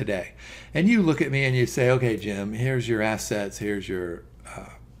from today. And you look at me and you say, okay, Jim, here's your assets, here's your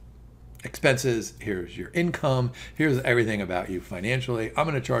expenses, here's your income, here's everything about you financially. I'm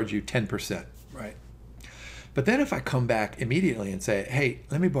going to charge you 10%, right? But then if I come back immediately and say, hey,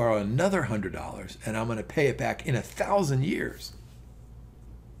 let me borrow another $100 and I'm going to pay it back in 1,000 years.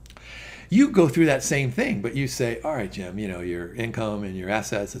 You go through that same thing, but you say, all right, Jim, your income and your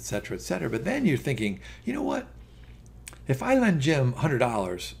assets, et cetera, et cetera. But then you're thinking, you know what? If I lend Jim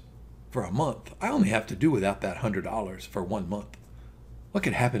 $100 for a month, I only have to do without that $100 for 1 month. What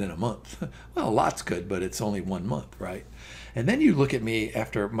could happen in a month? Well, lots could, but it's only 1 month, right? And then you look at me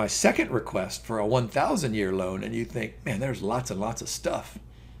after my second request for a 1,000-year loan and you think, man, there's lots and lots of stuff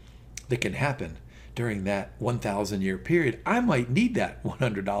that can happen during that 1,000-year period. I might need that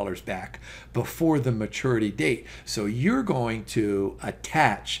 $100 back before the maturity date. So you're going to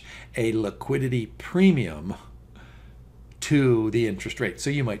attach a liquidity premium to the interest rate. So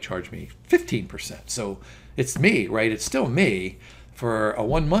you might charge me 15%. So it's me, right? It's still me. For a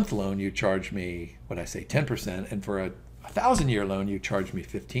 1 month loan, you charge me, 10%. And for a 1,000-year loan, you charge me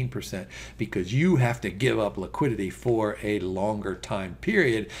 15% because you have to give up liquidity for a longer time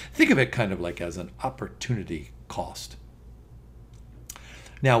period. Think of it kind of like as an opportunity cost.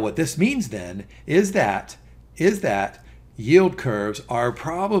 Now, what this means then is that yield curves are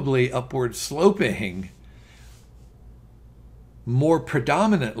probably upward sloping more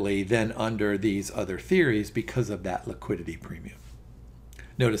predominantly than under these other theories because of that liquidity premium.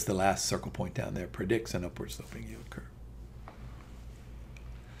 Notice the last circle point down there predicts an upward sloping yield curve.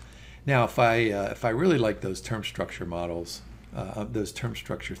 Now, if I really like those term structure models, those term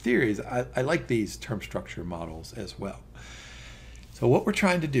structure theories, I like these term structure models as well. So what we're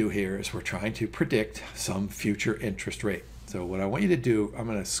trying to do here is we're trying to predict some future interest rate. So what I want you to do, I'm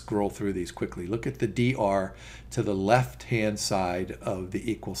going to scroll through these quickly. Look at the DR to the left-hand side of the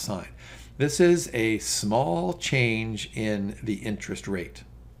equal sign. This is a small change in the interest rate.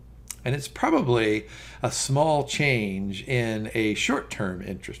 And it's probably a small change in a short-term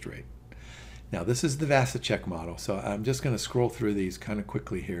interest rate. Now, this is the Vasicek model, so I'm just going to scroll through these kind of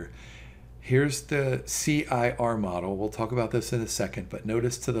quickly here. Here's the CIR model. We'll talk about this in a second, but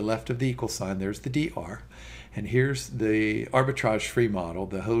notice to the left of the equal sign, there's the DR. And here's the arbitrage-free model,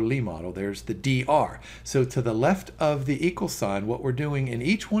 the Ho-Lee model. There's the DR. So to the left of the equal sign, what we're doing in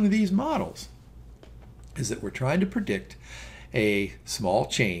each one of these models is that we're trying to predict a small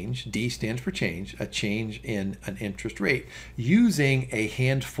change, D stands for change, a change in an interest rate using a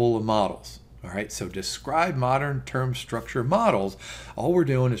handful of models. All right, so describe modern term structure models. All we're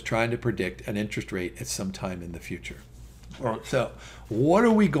doing is trying to predict an interest rate at some time in the future. All right, so what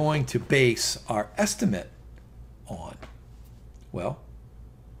are we going to base our estimate on? Well,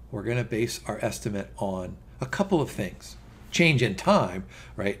 we're going to base our estimate on a couple of things. Change in time,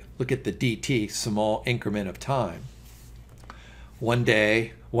 right? Look at the DT, small increment of time. 1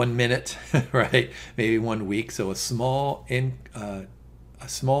 day, 1 minute, right? Maybe 1 week. So a small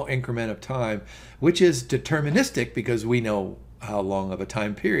increment of time, which is deterministic because we know how long of a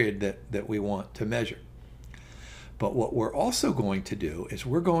time period that we want to measure. But what we're also going to do is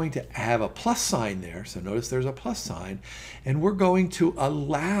we're going to have a plus sign there. So notice there's a plus sign, and we're going to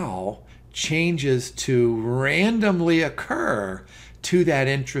allow changes to randomly occur to that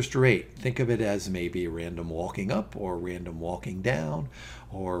interest rate. Think of it as maybe random walking up or random walking down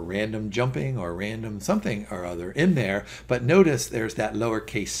or random jumping or random something or other in there. But notice there's that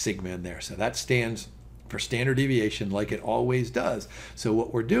lowercase sigma in there. So that stands for standard deviation like it always does. So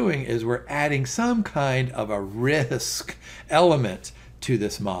what we're doing is we're adding some kind of a risk element to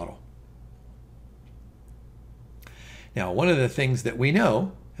this model. Now, one of the things that we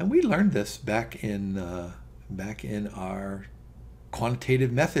know, and we learned this back in our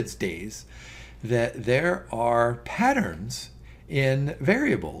quantitative methods days, that there are patterns in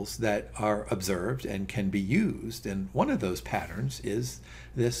variables that are observed and can be used. And one of those patterns is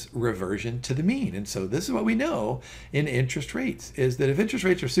this reversion to the mean. And so this is what we know in interest rates, is that if interest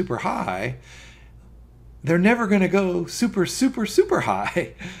rates are super high, they're never going to go super, super, super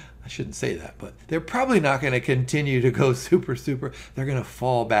high. I shouldn't say that, but they're probably not going to continue to go super, super. They're going to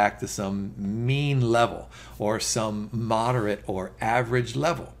fall back to some mean level or some moderate or average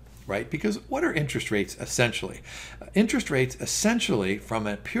level, right? Because what are interest rates essentially? Interest rates essentially, from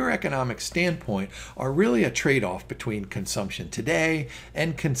a pure economic standpoint, are really a trade-off between consumption today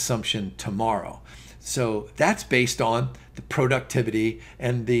and consumption tomorrow. So that's based on the productivity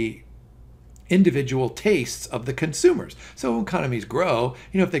and the individual tastes of the consumers. So when economies grow,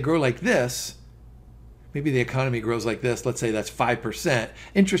 if they grow like this, maybe the economy grows like this, let's say that's 5%,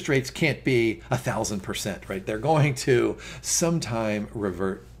 interest rates can't be 1,000%, right? They're going to sometime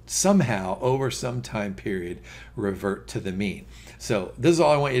revert, somehow over some time period, revert to the mean. So this is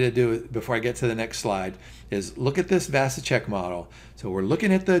all I want you to do before I get to the next slide, is look at this Vasicek model. So we're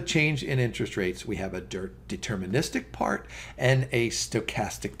looking at the change in interest rates. We have a deterministic part and a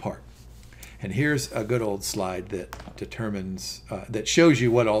stochastic part. And here's a good old slide that determines, that shows you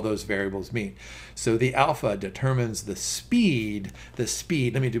what all those variables mean. So the alpha determines the speed,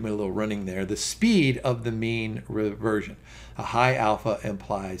 let me do my little running there, the speed of the mean reversion. A high alpha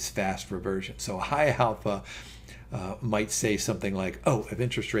implies fast reversion. So a high alpha might say something like, oh, if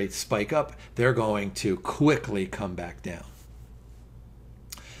interest rates spike up, they're going to quickly come back down.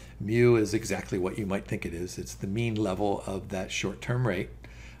 Mu is exactly what you might think it is. It's the mean level of that short-term rate.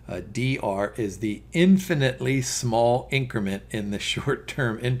 DR is the infinitely small increment in the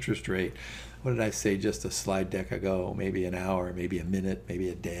short-term interest rate. What did I say just a slide deck ago? Maybe an hour, maybe a minute, maybe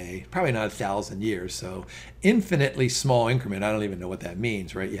a day, probably not 1,000 years. So infinitely small increment, I don't even know what that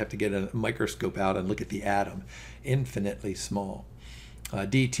means, right? You have to get a microscope out and look at the atom. Infinitely small.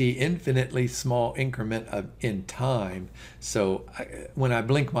 dt, infinitely small increment in time. So when I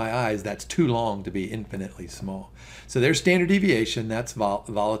blink my eyes, that's too long to be infinitely small. So there's standard deviation, that's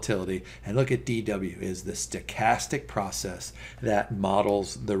volatility. And look at dw is the stochastic process that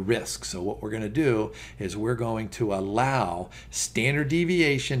models the risk. So what we're going to do is we're going to allow standard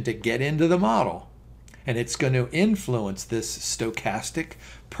deviation to get into the model. And it's going to influence this stochastic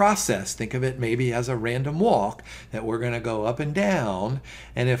process. Think of it maybe as a random walk that we're going to go up and down.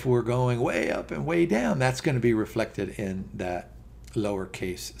 And if we're going way up and way down, that's going to be reflected in that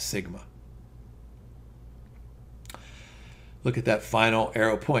lowercase sigma. Look at that final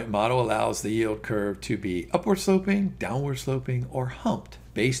arrow point model allows the yield curve to be upward sloping, downward sloping, or humped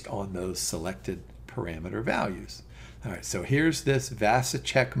based on those selected parameter values. All right, so here's this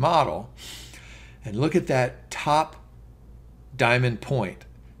Vasicek model. And look at that top diamond point.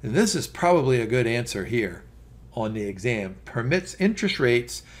 And this is probably a good answer here on the exam. Permits interest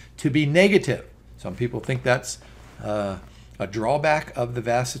rates to be negative. Some people think that's a drawback of the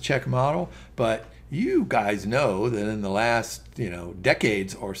Vasicek model, but you guys know that in the last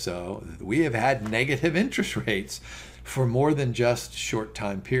decades or so, we have had negative interest rates for more than just short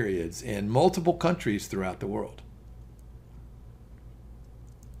time periods in multiple countries throughout the world.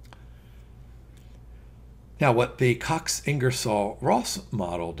 Now, what the Cox-Ingersoll-Ross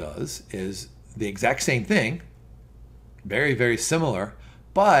model does is the exact same thing, very, very similar,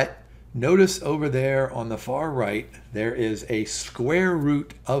 but notice over there on the far right, there is a square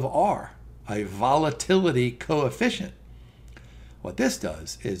root of R, a volatility coefficient. What this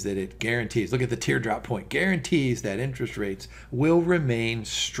does is that it guarantees, look at the teardrop point, guarantees that interest rates will remain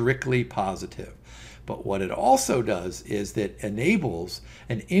strictly positive. But what it also does is that enables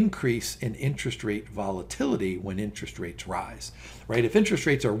an increase in interest rate volatility when interest rates rise, right? If interest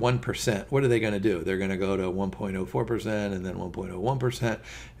rates are 1%, what are they going to do? They're going to go to 1.04% and then 1.01%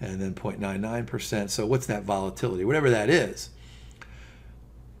 and then 0.99%. So what's that volatility? Whatever that is.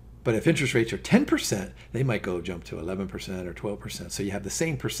 But if interest rates are 10%, they might go jump to 11% or 12%. So you have the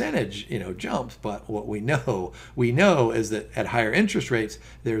same percentage, jumps, but what we know is that at higher interest rates,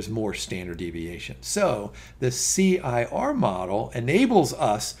 there's more standard deviation. So the CIR model enables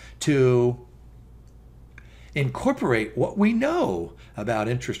us to incorporate what we know about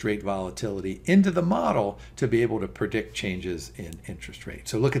interest rate volatility into the model to be able to predict changes in interest rate.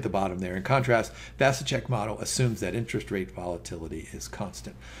 So look at the bottom there. In contrast, Vasicek model assumes that interest rate volatility is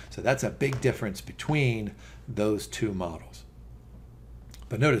constant. So that's a big difference between those two models.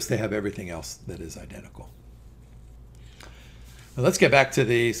 But notice they have everything else that is identical. Now let's get back to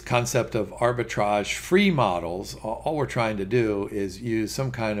this concept of arbitrage-free models. All we're trying to do is use some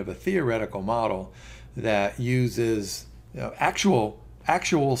kind of a theoretical model that uses actual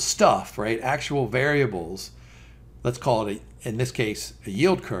stuff, right? Actual variables. Let's call it, in this case, a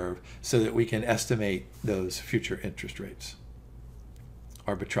yield curve, so that we can estimate those future interest rates.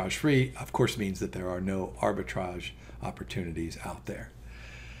 Arbitrage free, of course, means that there are no arbitrage opportunities out there.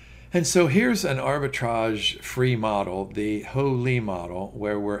 And so here's an arbitrage-free model, the Ho-Lee model,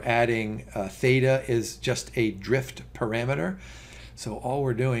 where we're adding theta is just a drift parameter. So all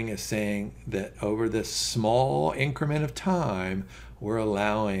we're doing is saying that over this small increment of time, we're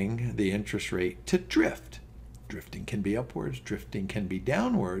allowing the interest rate to drift. Drifting can be upwards, drifting can be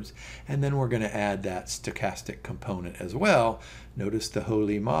downwards, and then we're going to add that stochastic component as well. Notice the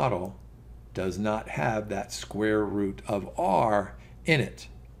Ho-Lee model does not have that square root of R in it.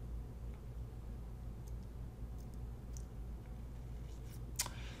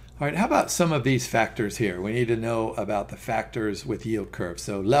 All right, how about some of these factors here? We need to know about the factors with yield curves.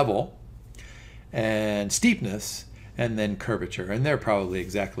 So level and steepness and then curvature. And they're probably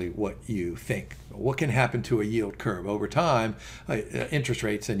exactly what you think. What can happen to a yield curve? Over time, interest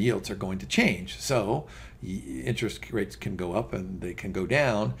rates and yields are going to change. So interest rates can go up and they can go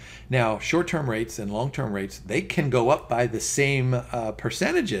down. Now, short-term rates and long-term rates, they can go up by the same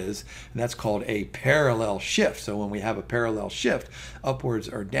percentages, and that's called a parallel shift. So when we have a parallel shift, upwards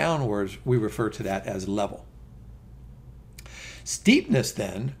or downwards, we refer to that as level. Steepness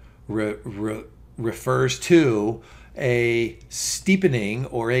then refers to a steepening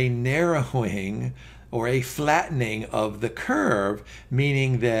or a narrowing or a flattening of the curve,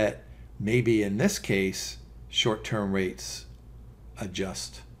 meaning that maybe in this case, short-term rates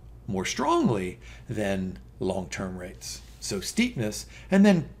adjust more strongly than long-term rates. So steepness, and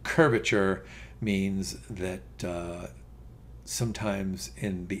then curvature means that sometimes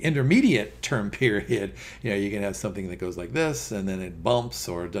in the intermediate term period, you can have something that goes like this, and then it bumps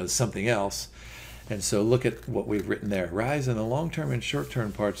or does something else. And so look at what we've written there. Rise in the long-term and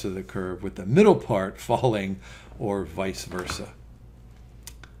short-term parts of the curve with the middle part falling or vice versa.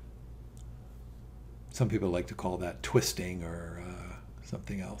 some people like to call that twisting or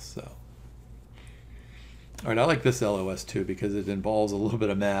something else. So, all right, I like this LOS too because it involves a little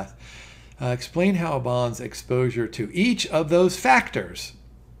bit of math. Explain how a bond's exposure to each of those factors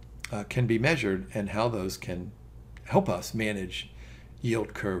can be measured and how those can help us manage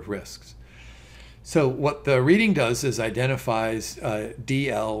yield curve risks. So what the reading does is identifies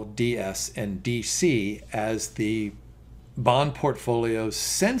DL, DS, and DC as the bond portfolio's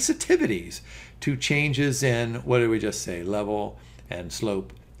sensitivities to changes in, what did we just say, level and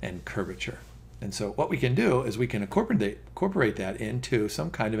slope and curvature. And so what we can do is we can incorporate that into some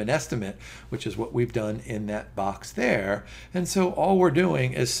kind of an estimate, which is what we've done in that box there. And so all we're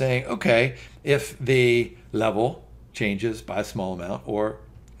doing is saying, okay, if the level changes by a small amount, or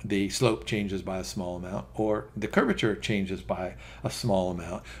the slope changes by a small amount, or the curvature changes by a small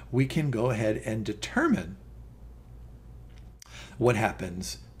amount, we can go ahead and determine what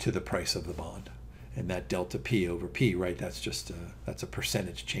happens to the price of the bond. And that delta P over P, right, that's just that's a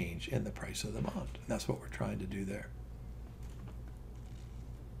percentage change in the price of the bond. And that's what we're trying to do there.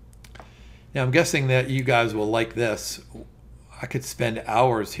 Now, I'm guessing that you guys will like this. I could spend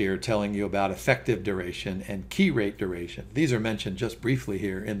hours here telling you about effective duration and key rate duration. These are mentioned just briefly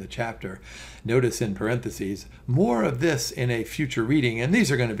here in the chapter. Notice in parentheses, more of this in a future reading, and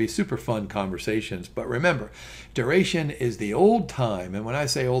these are going to be super fun conversations. But remember, duration is the old time, and when I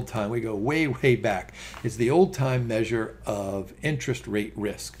say old time, we go way, way back. It's the old time measure of interest rate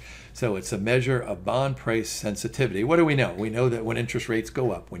risk. So it's a measure of bond price sensitivity. What do we know? We know that when interest rates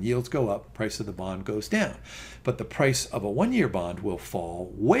go up, when yields go up, price of the bond goes down. But the price of a one-year bond will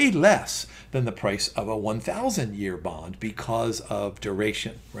fall way less than the price of a 1,000-year bond because of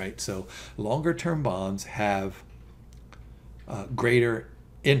duration, right? So longer-term bonds have greater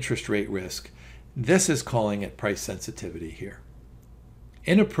interest rate risk. This is calling it price sensitivity here.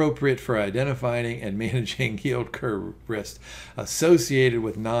 Inappropriate for identifying and managing yield curve risk associated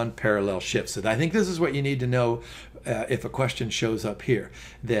with non-parallel shifts. So I think this is what you need to know if a question shows up here,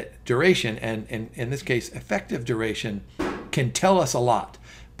 that duration, and in this case, effective duration, can tell us a lot.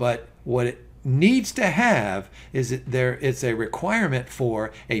 But what it needs to have is that it's a requirement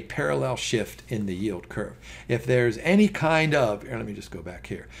for a parallel shift in the yield curve. If there's any kind of, let me just go back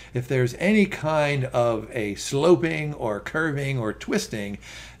here. If there's any kind of a sloping or curving or twisting,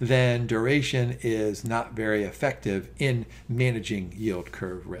 then duration is not very effective in managing yield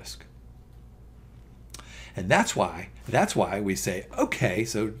curve risk. And that's why we say, okay,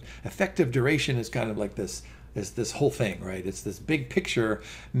 so effective duration is kind of like this whole thing, right? It's this big picture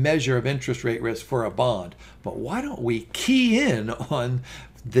measure of interest rate risk for a bond. But why don't we key in on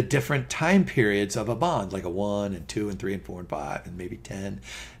the different time periods of a bond, like a 1 and 2 and 3 and 4 and 5 and maybe 10,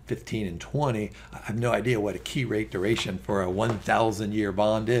 15 and 20. I have no idea what a key rate duration for a 1,000-year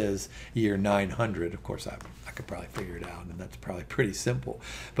bond is, year 900. Of course, I could probably figure it out, and that's probably pretty simple.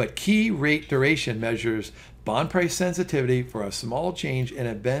 But key rate duration measures bond price sensitivity for a small change in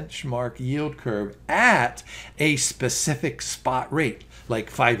a benchmark yield curve at a specific spot rate, like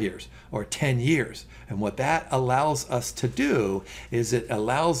 5 years or 10 years. And what that allows us to do is it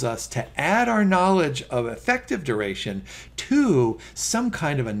allows us to add our knowledge of effective duration to some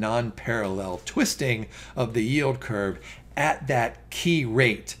kind of a non-parallel twisting of the yield curve at that key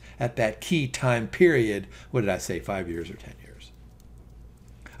rate, at that key time period. What did I say, 5 years or 10 years?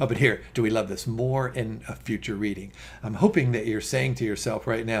 Oh, but here, do we love this? More in a future reading. I'm hoping that you're saying to yourself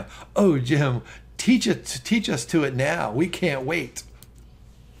right now, oh, Jim, teach us to it now. We can't wait.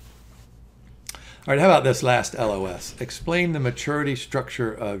 All right, how about this last LOS? Explain the maturity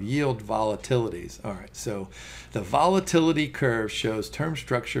structure of yield volatilities. All right, so the volatility curve shows term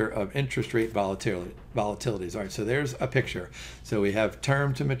structure of interest rate volatilities. All right, so there's a picture. So we have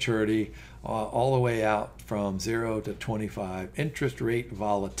term to maturity all the way out from 0 to 25, interest rate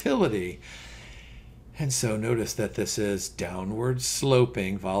volatility. And so notice that this is downward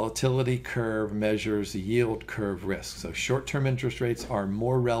sloping. Volatility curve measures yield curve risk. So short-term interest rates are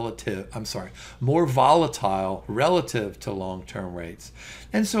more volatile relative to long-term rates.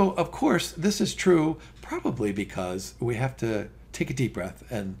 And so, of course, this is true probably because we have to take a deep breath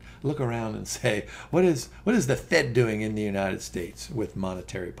and look around and say, what is the Fed doing in the United States with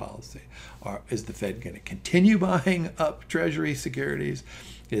monetary policy? Or is the Fed going to continue buying up Treasury securities?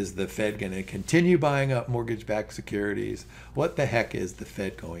 Is the Fed going to continue buying up mortgage-backed securities? What the heck is the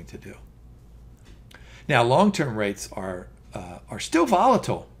Fed going to do? Now, long-term rates are still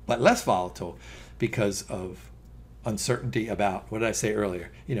volatile, but less volatile because of uncertainty about, what did I say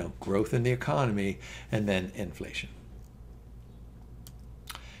earlier? Growth in the economy and then inflation.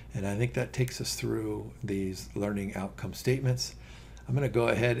 And I think that takes us through these learning outcome statements. I'm going to go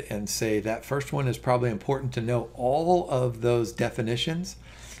ahead and say that first one is probably important to know all of those definitions.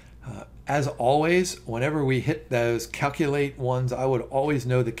 As always, whenever we hit those calculate ones, I would always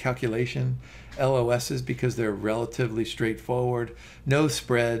know the calculation LOSs because they're relatively straightforward. No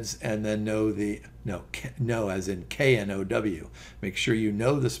spreads, and then know as in KNOW. Make sure you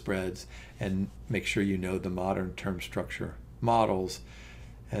know the spreads, and make sure you know the modern term structure models,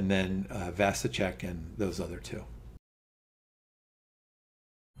 and then Vasicek and those other two.